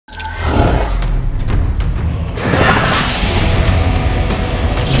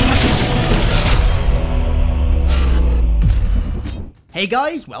Hey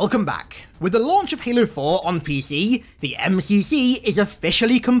guys, welcome back. With the launch of Halo 4 on PC, the MCC is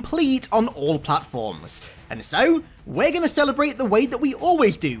officially complete on all platforms. And so, we're gonna celebrate the way that we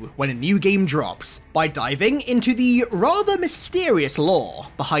always do when a new game drops, by diving into the rather mysterious lore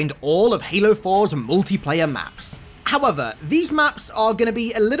behind all of Halo 4's multiplayer maps. However, these maps are gonna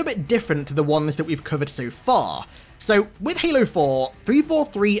be a little bit different to the ones that we've covered so far. So, with Halo 4,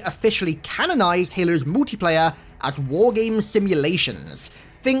 343 officially canonized Halo's multiplayer as wargame simulations.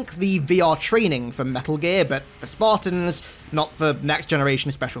 Think the VR training from Metal Gear, but for Spartans, not for next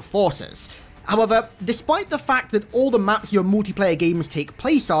generation special forces. However, despite the fact that all the maps your multiplayer games take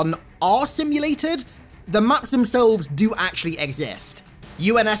place on are simulated, the maps themselves do actually exist.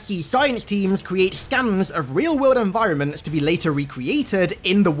 UNSC science teams create scans of real-world environments to be later recreated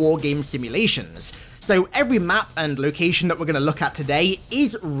in the wargame simulations. So every map and location that we're going to look at today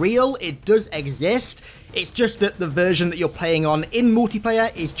is real, it does exist. It's just that the version that you're playing on in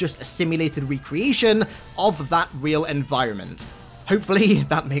multiplayer is just a simulated recreation of that real environment. Hopefully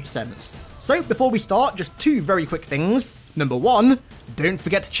that makes sense. So before we start, just two very quick things. Number one, don't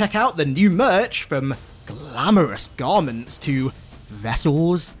forget to check out the new merch, from glamorous garments to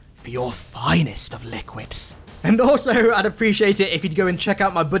vessels for your finest of liquids. And also, I'd appreciate it if you'd go and check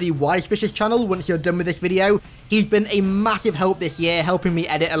out my buddy Wisefish's channel once you're done with this video. He's been a massive help this year, helping me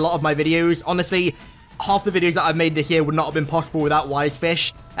edit a lot of my videos. Honestly, half the videos that I've made this year would not have been possible without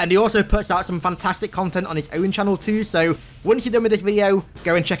Wisefish. And he also puts out some fantastic content on his own channel too, so once you're done with this video,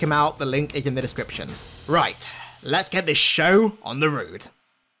 go and check him out. The link is in the description. Right, let's get this show on the road.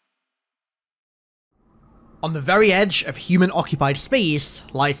 On the very edge of human-occupied space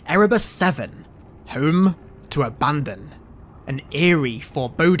lies Erebus 7, home to Abandon, an eerie,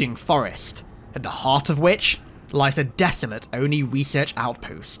 foreboding forest, at the heart of which lies a desolate Oni research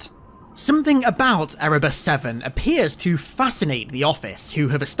outpost. Something about Erebus 7 appears to fascinate the Office, who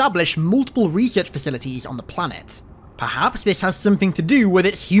have established multiple research facilities on the planet. Perhaps this has something to do with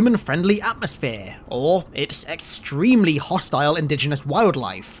its human-friendly atmosphere, or its extremely hostile indigenous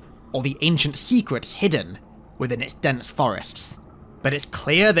wildlife, or the ancient secrets hidden within its dense forests. But it's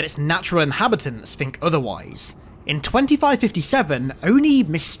clear that its natural inhabitants think otherwise. In 2557, Oni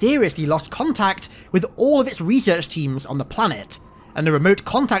mysteriously lost contact with all of its research teams on the planet, and the remote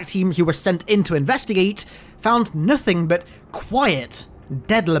contact teams who were sent in to investigate found nothing but quiet,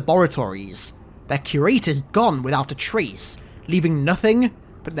 dead laboratories, their curators gone without a trace, leaving nothing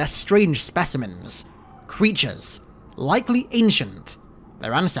but their strange specimens. Creatures, likely ancient,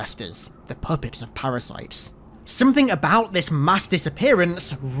 their ancestors, the puppets of parasites. Something about this mass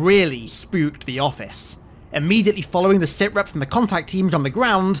disappearance really spooked the Office. Immediately following the sitrep from the contact teams on the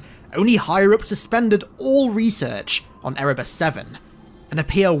ground, Oni higher-ups suspended all research on Erebus 7, and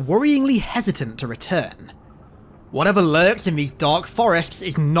appear worryingly hesitant to return. Whatever lurks in these dark forests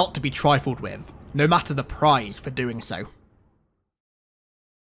is not to be trifled with, no matter the prize for doing so.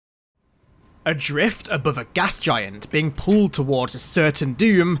 Adrift above a gas giant being pulled towards a certain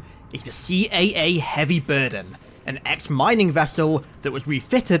doom is the CAA Heavy Burden, an ex-mining vessel that was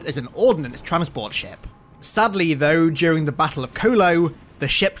refitted as an ordnance transport ship. Sadly though, during the Battle of Colo, the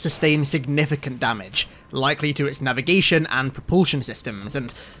ship sustained significant damage, likely to its navigation and propulsion systems,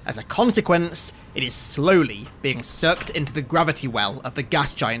 and as a consequence, it is slowly being sucked into the gravity well of the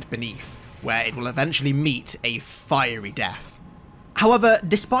gas giant beneath, where it will eventually meet a fiery death. However,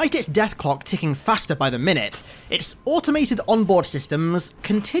 despite its death clock ticking faster by the minute, its automated onboard systems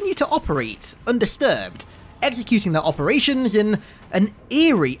continue to operate undisturbed, executing their operations in an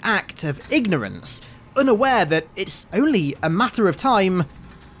eerie act of ignorance, unaware that it's only a matter of time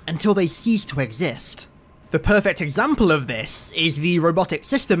until they cease to exist. The perfect example of this is the robotic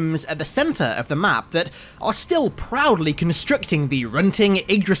systems at the centre of the map that are still proudly constricting the runting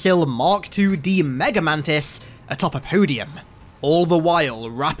Yggdrasil Mark II-D Mega Mantis atop a podium, all the while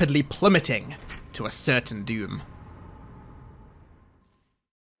rapidly plummeting to a certain doom.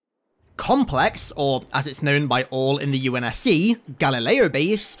 Complex, or as it's known by all in the UNSC, Galileo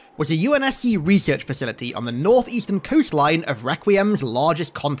Base, was a UNSC research facility on the northeastern coastline of Requiem's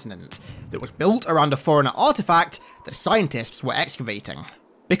largest continent, that was built around a foreigner artifact that scientists were excavating.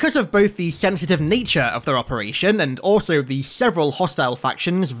 Because of both the sensitive nature of their operation and also the several hostile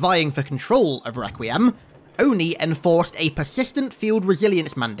factions vying for control of Requiem, Oni enforced a persistent field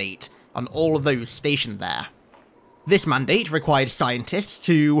resilience mandate on all of those stationed there. This mandate required scientists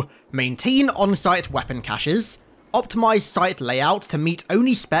to maintain on-site weapon caches, optimize site layout to meet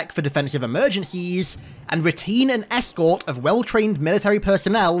Oni spec for defensive emergencies, and retain an escort of well-trained military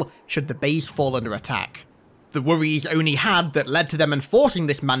personnel should the base fall under attack. The worries Oni had that led to them enforcing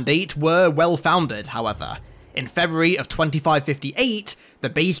this mandate were well-founded, however. In February of 2558, the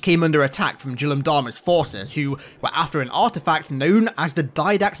base came under attack from Julian forces, who were after an artifact known as the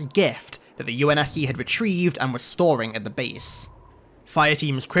Didax Gift that the UNSC had retrieved and was storing at the base.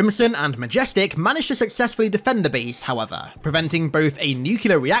 Fireteams Crimson and Majestic managed to successfully defend the base, however, preventing both a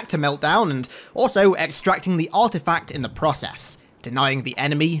nuclear reactor meltdown and also extracting the artifact in the process, denying the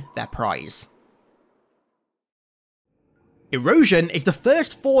enemy their prize. Erosion is the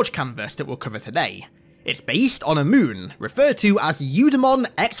first Forge canvas that we'll cover today. It's based on a moon, referred to as Eudemon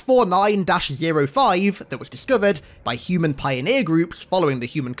X49-05, that was discovered by human pioneer groups following the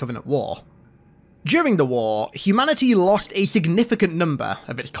Human Covenant War. During the war, humanity lost a significant number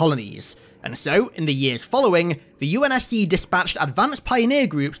of its colonies, and so, in the years following, the UNSC dispatched advanced pioneer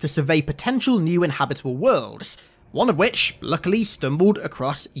groups to survey potential new inhabitable worlds, one of which, luckily, stumbled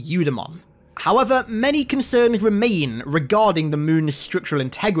across Eudemon. However, many concerns remain regarding the moon's structural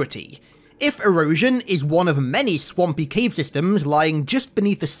integrity. If erosion is one of many swampy cave systems lying just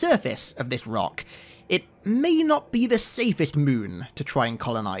beneath the surface of this rock, it may not be the safest moon to try and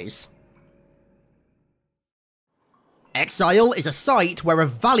colonize. Exile is a site where a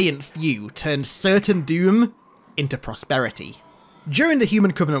valiant few turned certain doom into prosperity. During the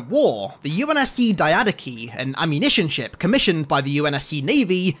Human Covenant War, the UNSC Diadochi, an ammunition ship commissioned by the UNSC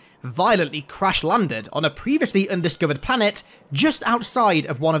Navy, violently crash-landed on a previously undiscovered planet just outside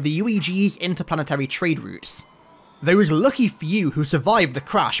of one of the UEG's interplanetary trade routes. Those lucky few who survived the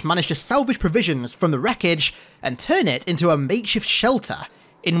crash managed to salvage provisions from the wreckage and turn it into a makeshift shelter,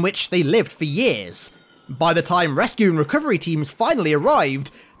 in which they lived for years. By the time rescue and recovery teams finally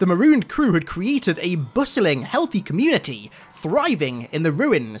arrived, the marooned crew had created a bustling, healthy community, thriving in the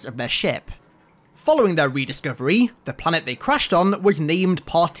ruins of their ship. Following their rediscovery, the planet they crashed on was named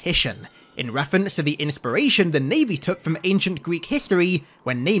Partition, in reference to the inspiration the Navy took from ancient Greek history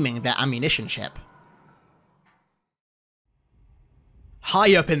when naming their ammunition ship.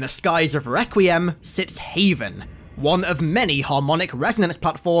 High up in the skies of Requiem sits Haven, one of many harmonic resonance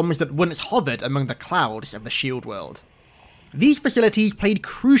platforms that once hovered among the clouds of the Shield World. These facilities played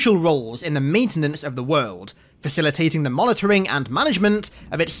crucial roles in the maintenance of the world, facilitating the monitoring and management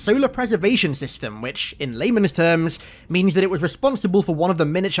of its solar preservation system, which, in layman's terms, means that it was responsible for one of the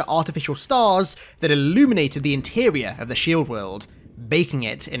miniature artificial stars that illuminated the interior of the Shield World, baking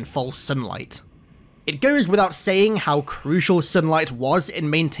it in false sunlight. It goes without saying how crucial sunlight was in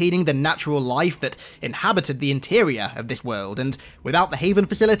maintaining the natural life that inhabited the interior of this world, and without the Haven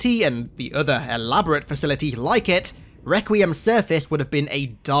facility and the other elaborate facilities like it, Requiem's surface would have been a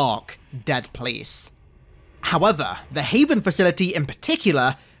dark, dead place. However, the Haven facility in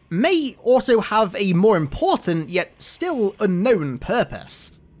particular may also have a more important yet still unknown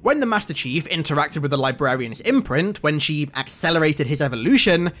purpose. When the Master Chief interacted with the Librarian's imprint when she accelerated his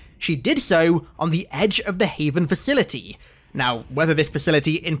evolution, she did so on the edge of the Haven facility. Now, whether this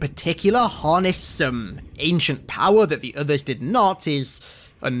facility in particular harnessed some ancient power that the others did not is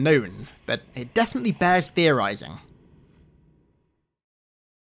unknown, but it definitely bears theorizing.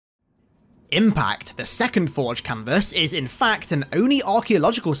 Impact, the second Forge canvas, is in fact an Oni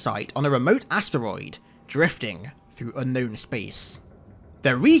archaeological site on a remote asteroid, drifting through unknown space.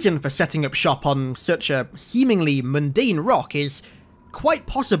 The reason for setting up shop on such a seemingly mundane rock is quite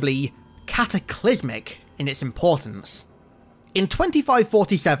possibly cataclysmic in its importance. In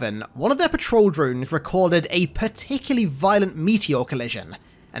 2547, one of their patrol drones recorded a particularly violent meteor collision,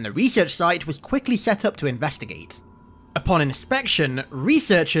 and the research site was quickly set up to investigate. Upon inspection,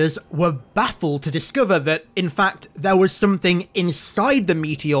 researchers were baffled to discover that, in fact, there was something inside the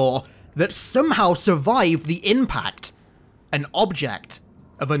meteor that somehow survived the impact, an object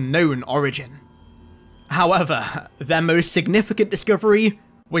of unknown origin. However, their most significant discovery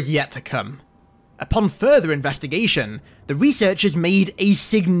was yet to come. Upon further investigation, the researchers made a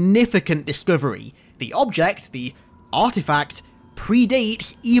significant discovery. The object, the artifact,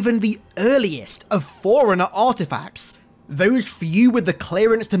 predates even the earliest of Forerunner artifacts. Those few with the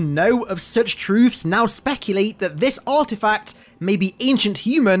clearance to know of such truths now speculate that this artifact may be ancient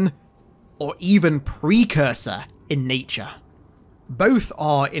human, or even precursor in nature. Both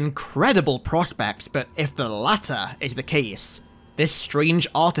are incredible prospects, but if the latter is the case, this strange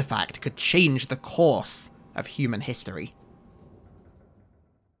artifact could change the course of human history.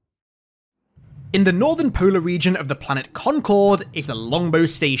 In the northern polar region of the planet Concord is the Longbow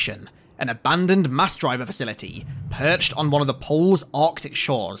Station, an abandoned mass driver facility, perched on one of the pole's Arctic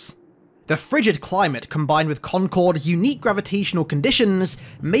shores. The frigid climate combined with Concord's unique gravitational conditions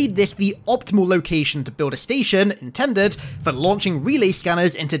made this the optimal location to build a station intended for launching relay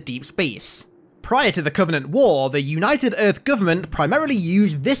scanners into deep space. Prior to the Covenant War, the United Earth government primarily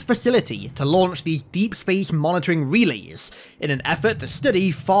used this facility to launch these deep space monitoring relays in an effort to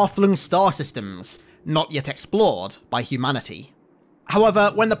study far-flung star systems, not yet explored by humanity.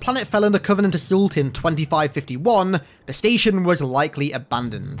 However, when the planet fell under Covenant assault in 2551, the station was likely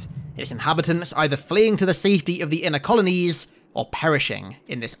abandoned, its inhabitants either fleeing to the safety of the inner colonies or perishing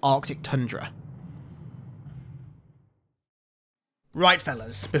in this Arctic tundra. Right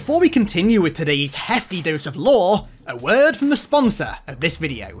fellas, before we continue with today's hefty dose of lore, a word from the sponsor of this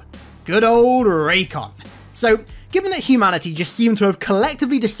video, good old Raycon. So, given that humanity just seemed to have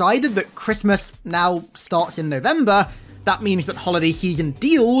collectively decided that Christmas now starts in November, that means that holiday season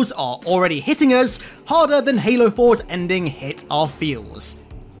deals are already hitting us harder than Halo 4's ending hit our feels.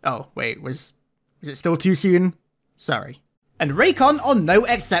 Oh, wait, is it still too soon? Sorry. And Raycon are no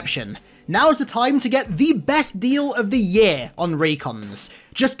exception. Now's the time to get the best deal of the year on Raycons.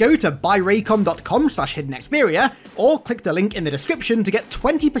 Just go to buyraycon.com/HiddenXperia or click the link in the description to get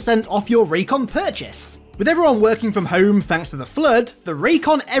 20% off your Raycon purchase. With everyone working from home thanks to the flood, the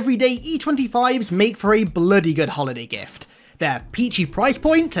Raycon Everyday E25s make for a bloody good holiday gift. Their peachy price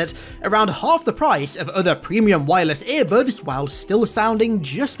point at around half the price of other premium wireless earbuds while still sounding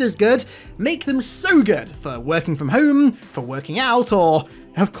just as good make them so good for working from home, for working out, or,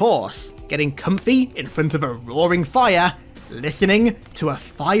 of course, getting comfy in front of a roaring fire, listening to a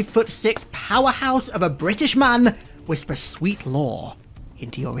 5'6" powerhouse of a British man whisper sweet lore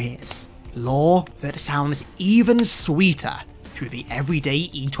into your ears. Lore that sounds even sweeter through the Everyday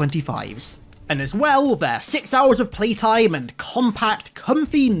E25s. And as well, their 6 hours of playtime and compact,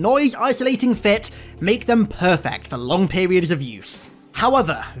 comfy, noise-isolating fit make them perfect for long periods of use.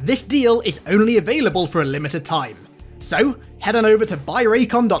 However, this deal is only available for a limited time. So, head on over to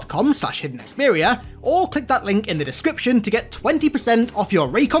buyraycon.com/HiddenXperia or click that link in the description to get 20% off your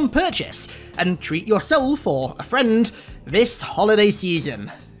Raycon purchase and treat yourself or a friend this holiday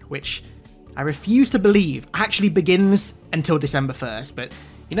season, which I refuse to believe actually begins until December 1st, but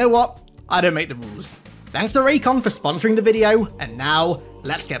you know what? I don't make the rules. Thanks to Raycon for sponsoring the video, and now,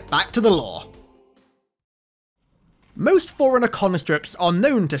 let's get back to the lore. Most Forerunner constructs are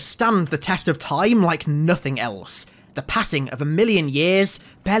known to stand the test of time like nothing else, the passing of 1,000,000 years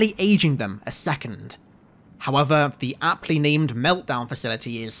barely aging them a second. However, the aptly named Meltdown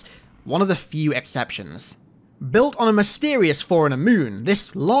facility is one of the few exceptions. Built on a mysterious Forerunner moon,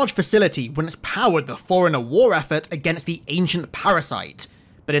 this large facility once powered the Forerunner war effort against the ancient Parasite,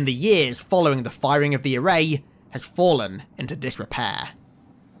 but in the years following the firing of the array, has fallen into disrepair.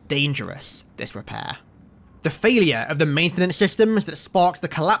 Dangerous disrepair. The failure of the maintenance systems that sparked the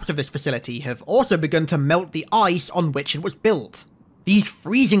collapse of this facility have also begun to melt the ice on which it was built. These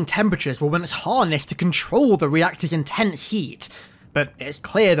freezing temperatures were once harnessed to control the reactor's intense heat, but it's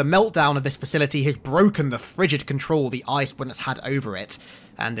clear the meltdown of this facility has broken the frigid control the ice once had over it,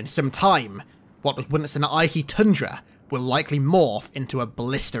 and in some time, what was once an icy tundra will likely morph into a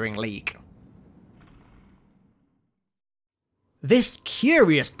blistering lake. This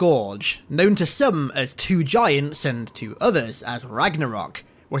curious gorge, known to some as Two Giants and to others as Ragnarok,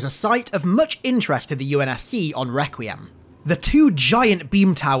 was a site of much interest to the UNSC on Requiem. The two giant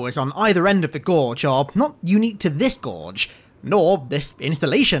beam towers on either end of the gorge are not unique to this gorge, nor this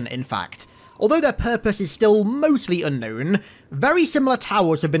installation in fact. Although their purpose is still mostly unknown, very similar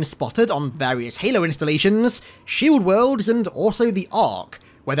towers have been spotted on various Halo installations, Shield Worlds, and also the Ark,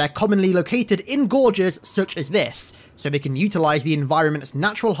 where they're commonly located in gorges such as this, so they can utilise the environment's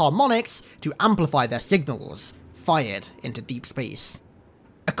natural harmonics to amplify their signals, fired into deep space.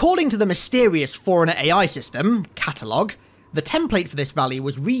 According to the mysterious Forerunner AI system, Catalogue, the template for this valley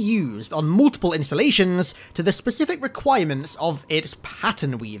was reused on multiple installations to the specific requirements of its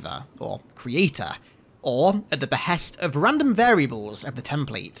pattern weaver, or creator, or at the behest of random variables of the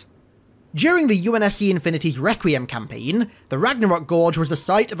template. During the UNSC Infinity's Requiem campaign, the Ragnarok Gorge was the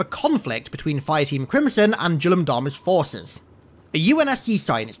site of a conflict between Fireteam Crimson and Julum Dharma's forces. A UNSC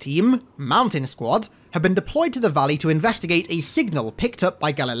science team, Mountain Squad, had been deployed to the valley to investigate a signal picked up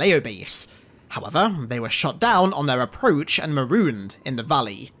by Galileo Base. However, they were shot down on their approach and marooned in the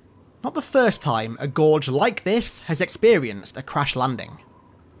valley. Not the first time a gorge like this has experienced a crash landing.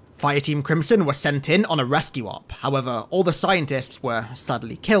 Fireteam Crimson were sent in on a rescue op, however all the scientists were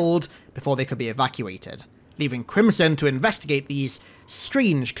sadly killed before they could be evacuated, leaving Crimson to investigate these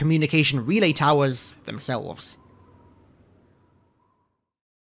strange communication relay towers themselves.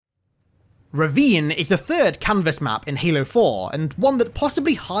 Ravine is the third canvas map in Halo 4, and one that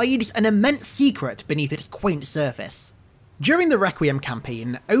possibly hides an immense secret beneath its quaint surface. During the Requiem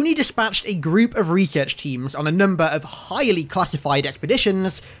campaign, Oni dispatched a group of research teams on a number of highly classified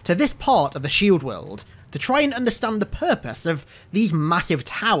expeditions to this part of the Shield world to try and understand the purpose of these massive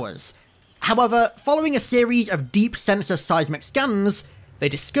towers. However, following a series of deep sensor seismic scans, they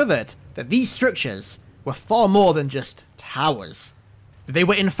discovered that these structures were far more than just towers. They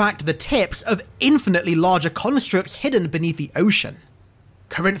were in fact the tips of infinitely larger constructs hidden beneath the ocean.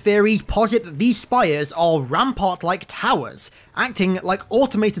 Current theories posit that these spires are rampart-like towers, acting like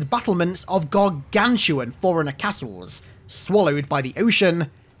automated battlements of gargantuan Forerunner castles, swallowed by the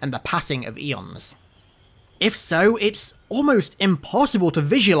ocean and the passing of eons. If so, it's almost impossible to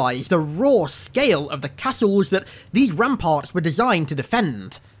visualize the raw scale of the castles that these ramparts were designed to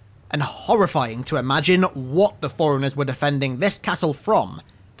defend, and horrifying to imagine what the Forerunners were defending this castle from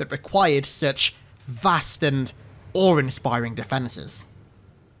that required such vast and awe-inspiring defences.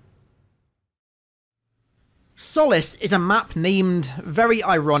 Solace is a map named very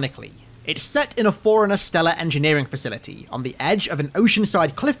ironically. It's set in a Forerunner stellar engineering facility on the edge of an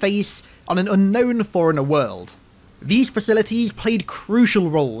oceanside cliff face on an unknown Forerunner world. These facilities played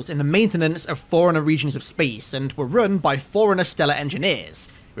crucial roles in the maintenance of Forerunner regions of space and were run by Forerunner stellar engineers,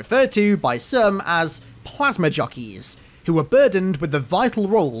 referred to by some as plasma jockeys, who were burdened with the vital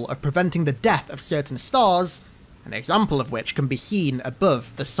role of preventing the death of certain stars, an example of which can be seen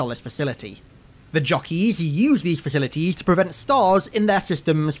above the Solace facility. The jockeys use these facilities to prevent stars in their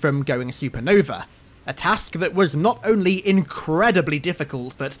systems from going supernova, a task that was not only incredibly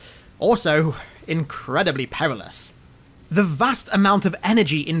difficult, but also incredibly perilous. The vast amount of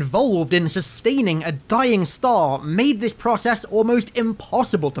energy involved in sustaining a dying star made this process almost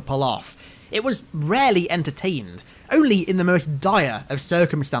impossible to pull off. It was rarely entertained, only in the most dire of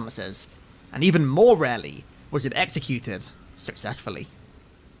circumstances, and even more rarely was it executed successfully.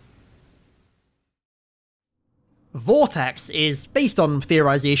 Vortex is, based on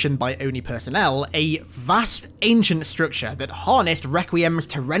theorization by Oni personnel, a vast ancient structure that harnessed Requiem's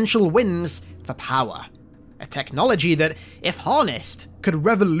torrential winds for power. A technology that, if harnessed, could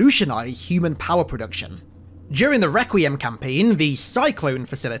revolutionize human power production. During the Requiem campaign, the Cyclone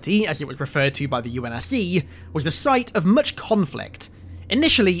facility, as it was referred to by the UNSC, was the site of much conflict.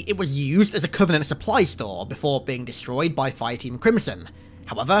 Initially, it was used as a Covenant supply store before being destroyed by Fireteam Crimson.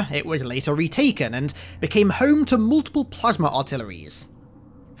 However, it was later retaken and became home to multiple plasma artilleries.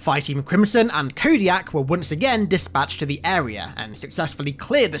 Fireteam Crimson and Kodiak were once again dispatched to the area and successfully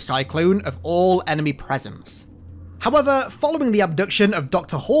cleared the Cyclone of all enemy presence. However, following the abduction of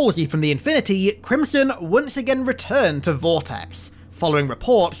Dr. Halsey from the Infinity, Crimson once again returned to Vortex, following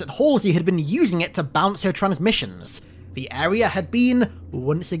reports that Halsey had been using it to bounce her transmissions. The area had been,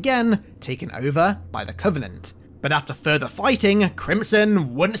 once again, taken over by the Covenant. But after further fighting,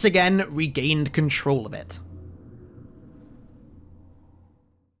 Crimson once again regained control of it.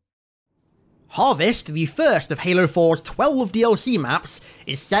 Harvest, the first of Halo 4's 12 DLC maps,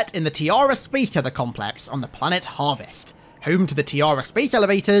 is set in the Tiara Space Tether Complex on the planet Harvest, home to the Tiara space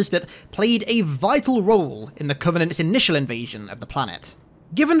elevators that played a vital role in the Covenant's initial invasion of the planet.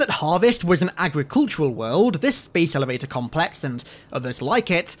 Given that Harvest was an agricultural world, this space elevator complex, and others like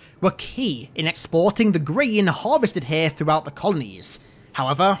it, were key in exporting the grain harvested here throughout the colonies.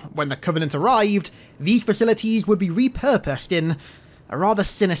 However, when the Covenant arrived, these facilities would be repurposed in a rather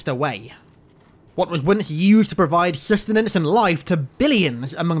sinister way. What was once used to provide sustenance and life to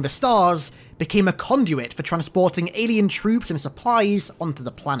billions among the stars became a conduit for transporting alien troops and supplies onto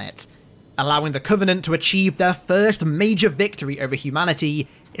the planet, allowing the Covenant to achieve their first major victory over humanity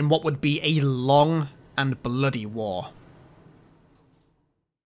in what would be a long and bloody war.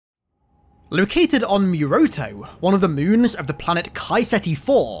 Located on Muroto, one of the moons of the planet Kaiseti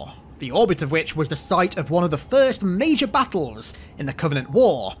 4, the orbit of which was the site of one of the first major battles in the Covenant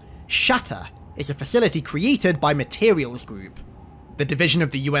War, Shatter is a facility created by Materials Group, the division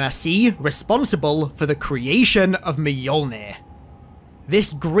of the UNSC responsible for the creation of Mjolnir.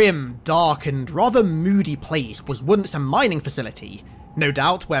 This grim, dark, and rather moody place was once a mining facility, no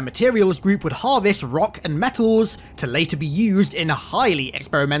doubt where Materials Group would harvest rock and metals to later be used in highly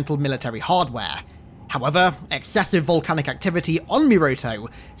experimental military hardware. However, excessive volcanic activity on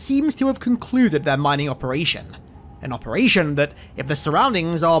Muroto seems to have concluded their mining operation. An operation that, if the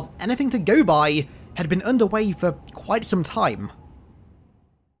surroundings are anything to go by, had been underway for quite some time.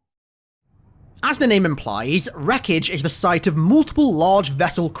 As the name implies, wreckage is the site of multiple large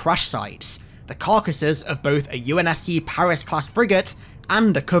vessel crash sites. The carcasses of both a UNSC Paris-class frigate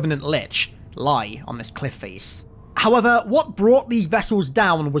and a Covenant Lich lie on this cliff face. However, what brought these vessels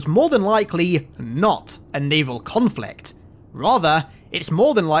down was more than likely not a naval conflict. Rather, it's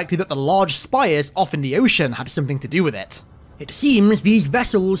more than likely that the large spires off in the ocean had something to do with it. It seems these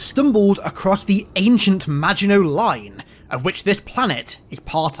vessels stumbled across the ancient Maginot Line, of which this planet is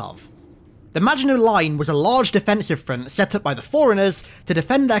part of. The Maginot Line was a large defensive front set up by the Foreigners to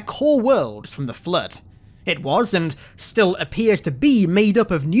defend their core worlds from the Flood. It was, and still appears to be, made up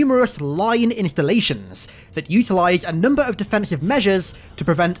of numerous line installations that utilise a number of defensive measures to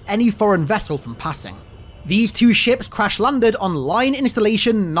prevent any foreign vessel from passing. These two ships crash-landed on line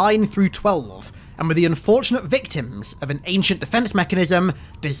installation 9 through 12, and were the unfortunate victims of an ancient defence mechanism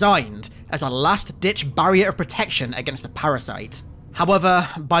designed as a last-ditch barrier of protection against the parasite. However,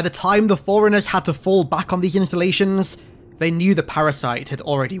 by the time the Foreigners had to fall back on these installations, they knew the parasite had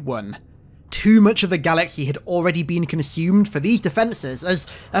already won. Too much of the galaxy had already been consumed for these defences, as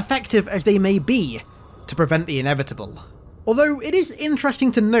effective as they may be, to prevent the inevitable. Although it is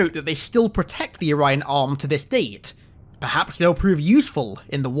interesting to note that they still protect the Orion Arm to this date. Perhaps they'll prove useful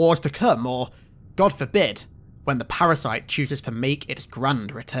in the wars to come, or, God forbid, when the parasite chooses to make its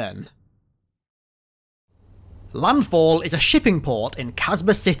grand return. Landfall is a shipping port in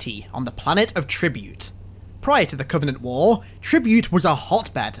Casba City on the planet of Tribute. Prior to the Covenant War, Tribute was a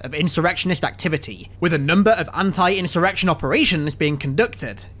hotbed of insurrectionist activity, with a number of anti-insurrection operations being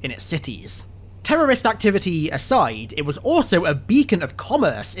conducted in its cities. Terrorist activity aside, it was also a beacon of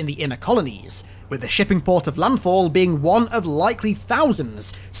commerce in the inner colonies, with the shipping port of Landfall being one of likely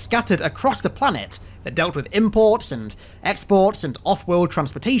thousands scattered across the planet that dealt with imports and exports and off-world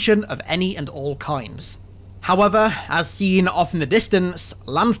transportation of any and all kinds. However, as seen off in the distance,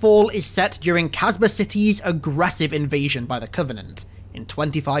 Landfall is set during Casba City's aggressive invasion by the Covenant in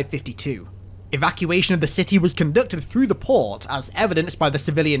 2552. Evacuation of the city was conducted through the port, as evidenced by the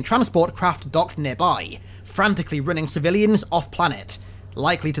civilian transport craft docked nearby, frantically running civilians off-planet,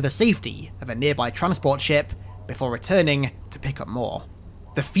 likely to the safety of a nearby transport ship, before returning to pick up more.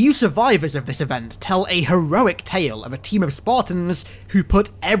 The few survivors of this event tell a heroic tale of a team of Spartans who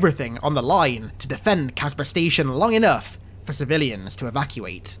put everything on the line to defend Casba Station long enough for civilians to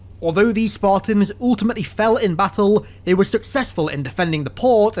evacuate. Although these Spartans ultimately fell in battle, they were successful in defending the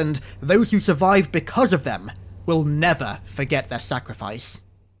port, and those who survived because of them will never forget their sacrifice.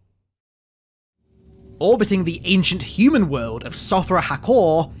 Orbiting the ancient human world of Sothra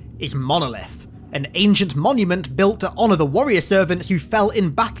Hakor is Monolith, an ancient monument built to honour the warrior servants who fell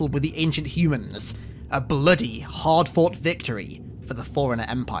in battle with the ancient humans, a bloody, hard-fought victory for the Foreigner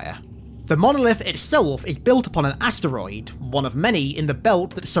Empire. The monolith itself is built upon an asteroid, one of many in the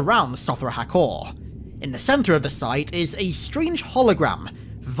belt that surrounds Sothra Hakor. In the centre of the site is a strange hologram,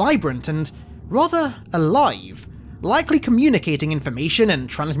 vibrant and rather alive, likely communicating information and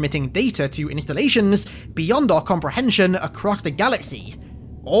transmitting data to installations beyond our comprehension across the galaxy.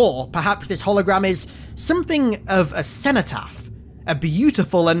 Or perhaps this hologram is something of a cenotaph, a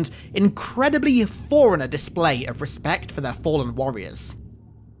beautiful and incredibly Foreigner display of respect for their fallen warriors.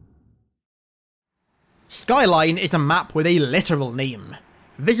 Skyline is a map with a literal name.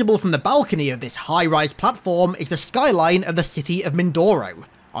 Visible from the balcony of this high-rise platform is the skyline of the city of Mindoro,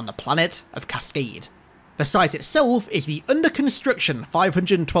 on the planet of Cascade. The site itself is the under-construction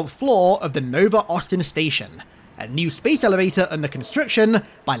 512th floor of the Nova Austin Station, a new space elevator under construction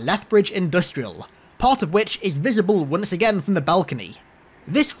by Lethbridge Industrial, part of which is visible once again from the balcony.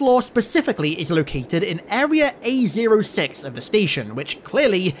 This floor specifically is located in Area A06 of the station, which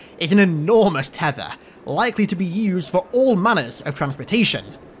clearly is an enormous tether, likely to be used for all manners of transportation,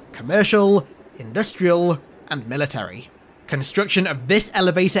 commercial, industrial, and military. Construction of this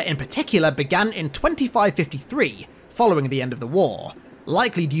elevator in particular began in 2553, following the end of the war,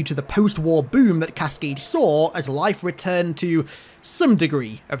 likely due to the post-war boom that Cascade saw as life returned to some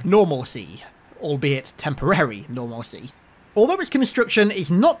degree of normalcy, albeit temporary normalcy. Although its construction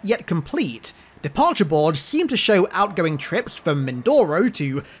is not yet complete, departure boards seem to show outgoing trips from Mindoro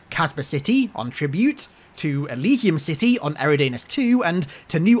to Casba City on Tribute, to Elysium City on Eridanus 2, and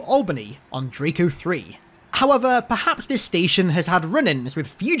to New Albany on Draco 3. However, perhaps this station has had run-ins with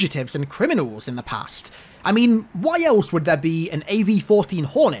fugitives and criminals in the past. I mean, why else would there be an AV-14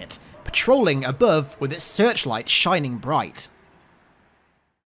 Hornet patrolling above with its searchlight shining bright?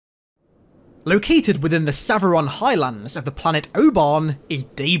 Located within the Savaron Highlands of the planet Obarn is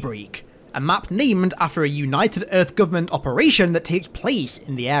Daybreak, a map named after a United Earth government operation that takes place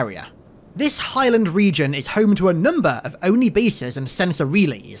in the area. This highland region is home to a number of Oni bases and sensor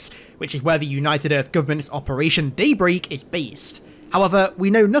relays, which is where the United Earth government's Operation Daybreak is based. However,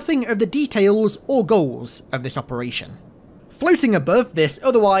 we know nothing of the details or goals of this operation. Floating above this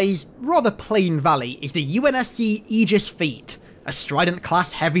otherwise rather plain valley is the UNSC Aegis Fate, a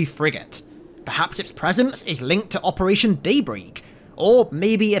Strident-class heavy frigate. Perhaps its presence is linked to Operation Daybreak, Or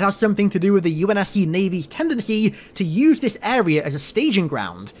maybe it has something to do with the UNSC Navy's tendency to use this area as a staging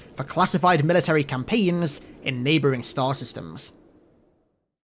ground for classified military campaigns in neighbouring star systems.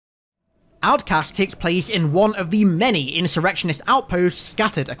 Outcast takes place in one of the many insurrectionist outposts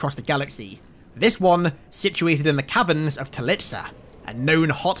scattered across the galaxy. This one situated in the caverns of Talitsa, a known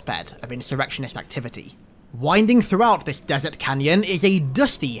hotbed of insurrectionist activity. Winding throughout this desert canyon is a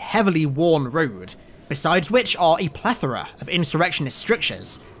dusty, heavily worn road, besides which are a plethora of insurrectionist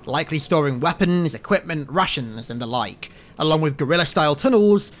strictures, likely storing weapons, equipment, rations, and the like, along with guerrilla-style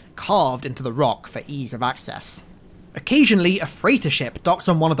tunnels carved into the rock for ease of access. Occasionally, a freighter ship docks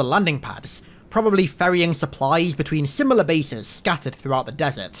on one of the landing pads, probably ferrying supplies between similar bases scattered throughout the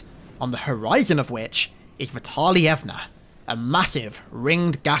desert, on the horizon of which is Vitalievna, a massive,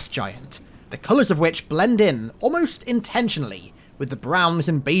 ringed gas giant, the colours of which blend in, almost intentionally, with the browns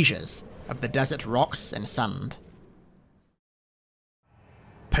and beiges of the desert rocks and sand.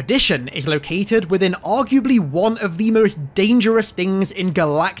 Perdition is located within arguably one of the most dangerous things in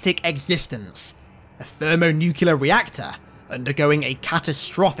galactic existence, a thermonuclear reactor undergoing a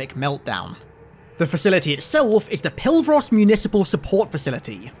catastrophic meltdown. The facility itself is the Pilvros Municipal Support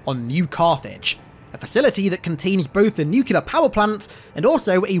Facility on New Carthage, a facility that contains both the nuclear power plant and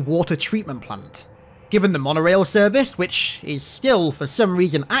also a water treatment plant. Given the monorail service, which is still for some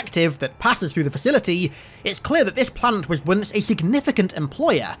reason active, that passes through the facility, it's clear that this plant was once a significant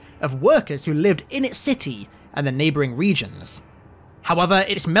employer of workers who lived in its city and the neighbouring regions. However,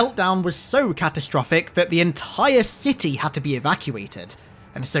 its meltdown was so catastrophic that the entire city had to be evacuated,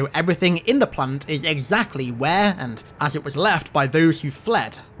 and so everything in the plant is exactly where and as it was left by those who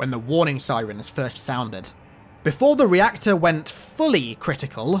fled when the warning sirens first sounded. Before the reactor went fully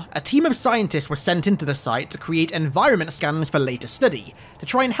critical, a team of scientists was sent into the site to create environment scans for later study, to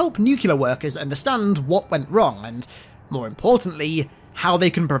try and help nuclear workers understand what went wrong and, more importantly, how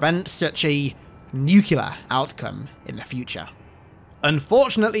they can prevent such a nuclear outcome in the future.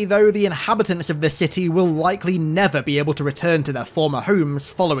 Unfortunately though, the inhabitants of the city will likely never be able to return to their former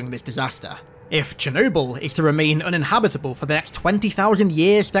homes following this disaster. If Chernobyl is to remain uninhabitable for the next 20,000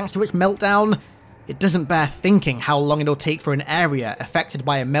 years thanks to its meltdown, it doesn't bear thinking how long it'll take for an area affected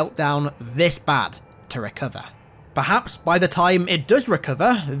by a meltdown this bad to recover. Perhaps by the time it does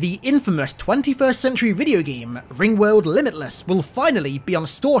recover, the infamous 21st century video game Ringworld Limitless will finally be on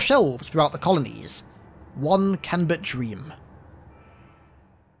store shelves throughout the colonies. One can but dream.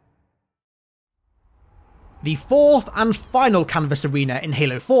 The fourth and final canvas arena in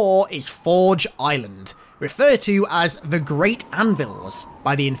Halo 4 is Forge Island, referred to as the Great Anvils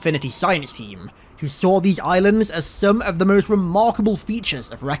by the Infinity Science team, who saw these islands as some of the most remarkable features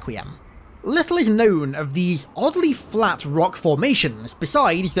of Requiem. Little is known of these oddly flat rock formations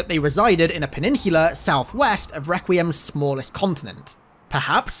besides that they resided in a peninsula southwest of Requiem's smallest continent.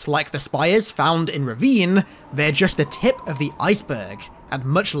 Perhaps, like the spires found in Ravine, they're just the tip of the iceberg, and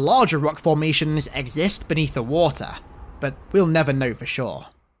much larger rock formations exist beneath the water, but we'll never know for sure.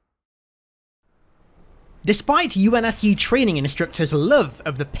 Despite UNSC training instructors' love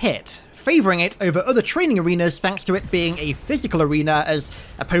of the pit, favouring it over other training arenas thanks to it being a physical arena as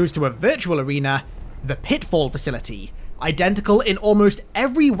opposed to a virtual arena, the Pitfall facility, identical in almost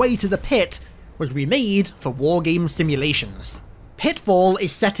every way to the pit, was remade for wargame simulations. Pitfall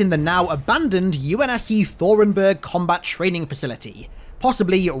is set in the now abandoned UNSC Thorenberg Combat Training Facility,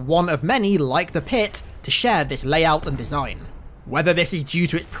 possibly one of many like the pit to share this layout and design. Whether this is due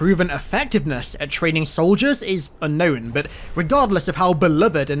to its proven effectiveness at training soldiers is unknown, but regardless of how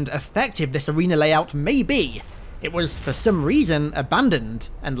beloved and effective this arena layout may be, it was for some reason abandoned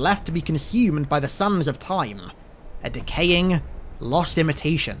and left to be consumed by the sands of time, a decaying, lost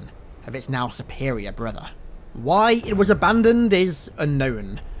imitation of its now superior brother. Why it was abandoned is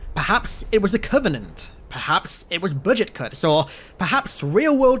unknown. Perhaps it was the Covenant, perhaps it was budget cuts, or perhaps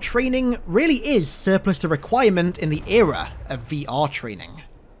real-world training really is surplus to requirement in the era of VR training.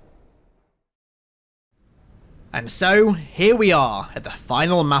 And so, here we are at the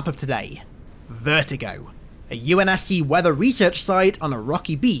final map of today, Vertigo, a UNSC weather research site on a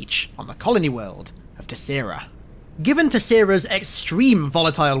rocky beach on the colony world of Tessera. Given Tessera's extreme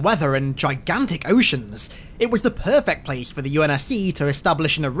volatile weather and gigantic oceans, it was the perfect place for the UNSC to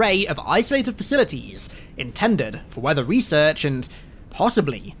establish an array of isolated facilities intended for weather research and,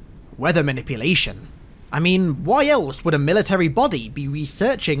 possibly, weather manipulation. I mean, why else would a military body be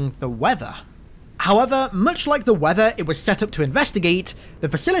researching the weather? However, much like the weather it was set up to investigate, the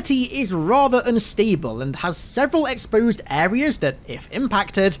facility is rather unstable and has several exposed areas that, if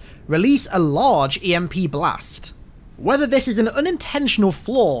impacted, release a large EMP blast. Whether this is an unintentional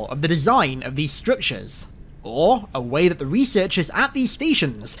flaw of the design of these structures, or a way that the researchers at these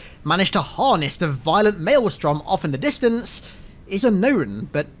stations managed to harness the violent maelstrom off in the distance is unknown,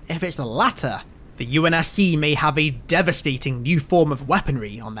 but if it's the latter, the UNSC may have a devastating new form of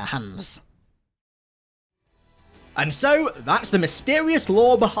weaponry on their hands. And so, that's the mysterious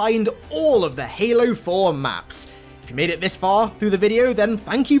lore behind all of the Halo 4 maps. If you made it this far through the video, then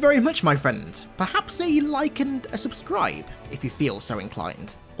thank you very much, my friend. Perhaps a like and a subscribe, if you feel so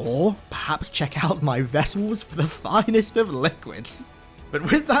inclined. Or perhaps check out my vessels for the finest of liquids. But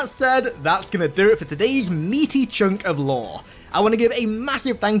with that said, that's gonna do it for today's meaty chunk of lore. I want to give a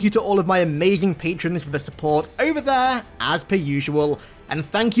massive thank you to all of my amazing patrons for the support over there, as per usual, and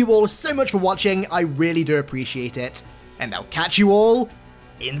thank you all so much for watching, I really do appreciate it, and I'll catch you all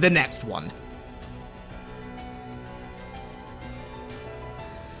in the next one.